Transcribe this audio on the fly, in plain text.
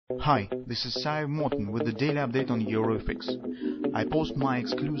Hi, this is Sive Morten with the daily update on EuroFX. I post my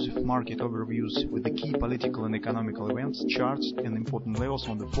exclusive market overviews with the key political and economical events, charts and important levels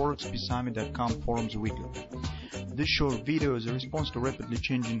on the ForexPeaceArmy.com forums weekly. This short video is a response to rapidly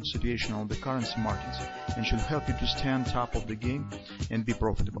changing situation on the currency markets and should help you to stay on top of the game and be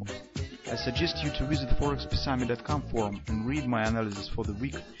profitable. I suggest you to visit ForexPeaceArmy.com forum and read my analysis for the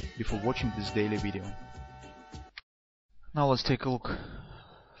week before watching this daily video. Now let's take a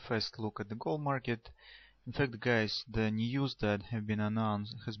first look at the gold market. In fact, guys, the news that has been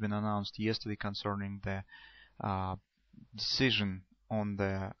announced yesterday concerning the decision on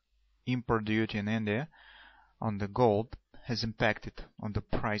the import duty in India on the gold has impacted on the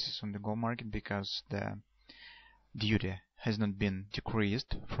prices on the gold market because the duty has not been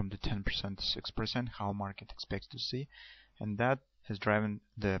decreased from the 10% to 6% how market expects to see, and that has driven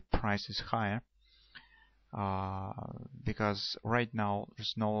the prices higher because right now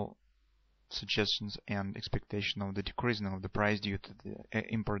there's no suggestions and expectation of the decreasing of the price due to the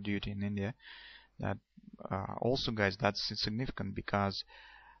import duty in India. That also, guys, that's significant because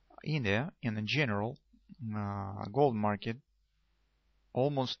India in general gold market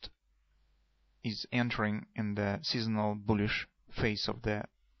almost is entering in the seasonal bullish phase of the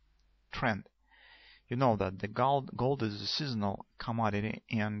trend. You know that the gold is a seasonal commodity,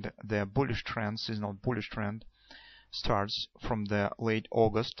 and the seasonal bullish trend starts from the late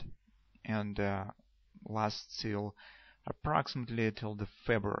August and lasts till approximately till the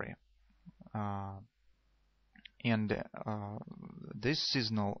February. This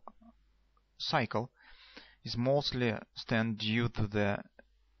seasonal cycle is mostly stand due to the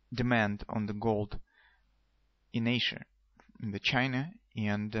demand on the gold in Asia, in the China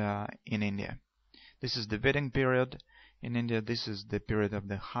and in India. This is the wetting period in India. This is the period of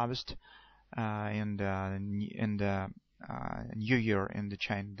the harvest and New Year in the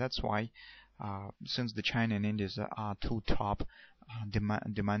China. That's why, since the China and India are two top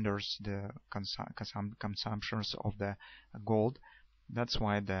demanders, the consumptions of the gold, that's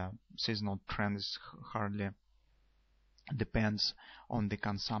why the seasonal trend is hardly depends on the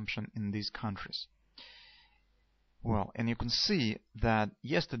consumption in these countries. Well, and you can see that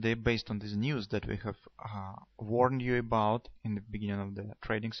yesterday, based on this news that we have warned you about in the beginning of the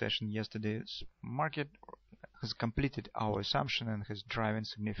trading session, yesterday's market has completed our assumption and has driven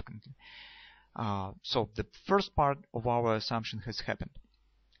significantly. So the first part of our assumption has happened.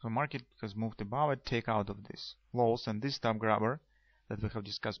 The market has moved above it, take out of this lows, and this top grabber that we have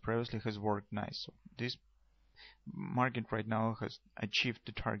discussed previously has worked nice. So this market right now has achieved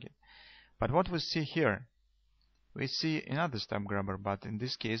the target. But what we see here, we see another stop grabber, but in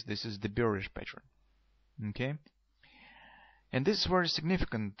this case this is the bearish pattern. Okay, and this is very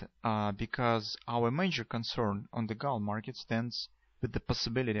significant because our major concern on the gold market stands with the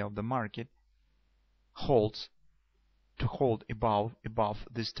possibility of the market hold above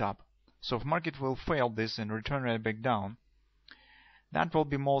this top. So if market will fail this and return right back down, that will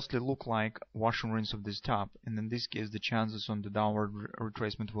be mostly look like wash and rinse of this top, and in this case the chances on the downward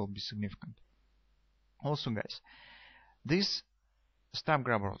retracement will be significant. Also, guys, this stop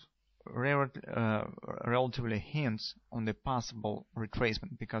grabber relatively hints on the possible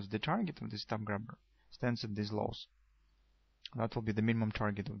retracement because the target of this stop grabber stands at these lows. That will be the minimum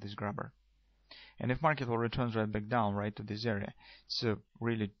target of this grabber. And if market will return right back down right to this area, it's a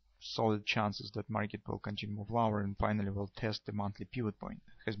really solid chances that market will continue to move lower and finally will test the monthly pivot point.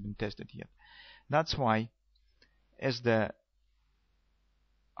 It has been tested yet. That's why, as the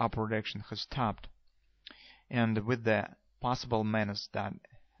upward direction has stopped, and with the possible menace that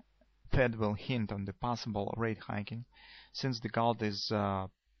Fed will hint on the possible rate hiking, since the gold is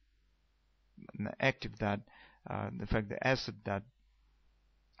active, that the fact the asset that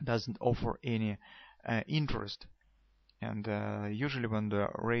doesn't offer any interest, and usually when the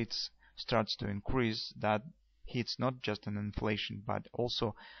rates starts to increase, that hits not just an inflation but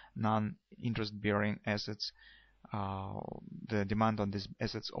also non-interest bearing assets. The demand on these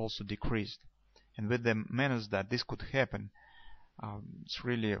assets also decreased, and with the menace that this could happen, it's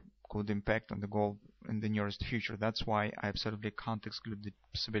really could impact on the gold in the nearest future. That's why I absolutely can't exclude the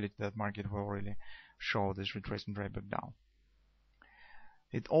possibility that market will really show this retracement right back down.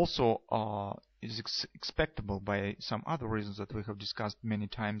 It also is expectable by some other reasons that we have discussed many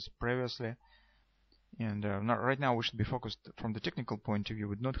times previously, and right now we should be focused from the technical point of view.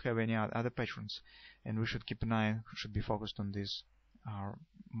 We would not have any other patterns, and we should keep an eye, should be focused on this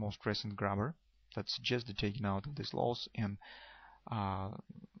most recent grabber that suggests the taking out of these lows, and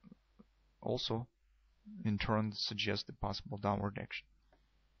also in turn suggests the possible downward action.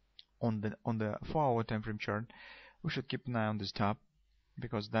 On the 4-hour time frame chart, we should keep an eye on this top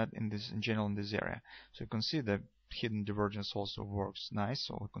because that in general in this area. So you can see the hidden divergence also works nice.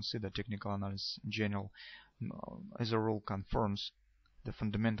 So we can see the technical analysis in general as a rule confirms the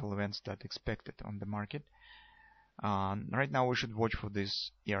fundamental events that expected on the market. Right now we should watch for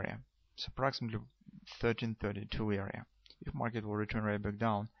this area. It's approximately 1332 area. If market will return right back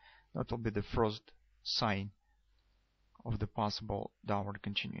down, that will be the first sign of the possible downward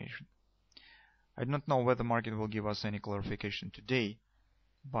continuation. I do not know whether the market will give us any clarification today,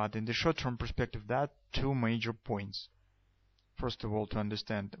 but in the short-term perspective, that two major points. First of all, to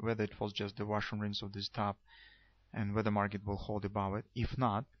understand whether it was just the wash and rinse of this top and whether market will hold above it. If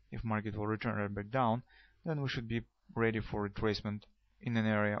not, if market will return right back down, then we should be ready for retracement in an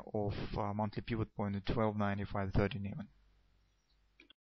area of monthly pivot point at 12.95.13 even.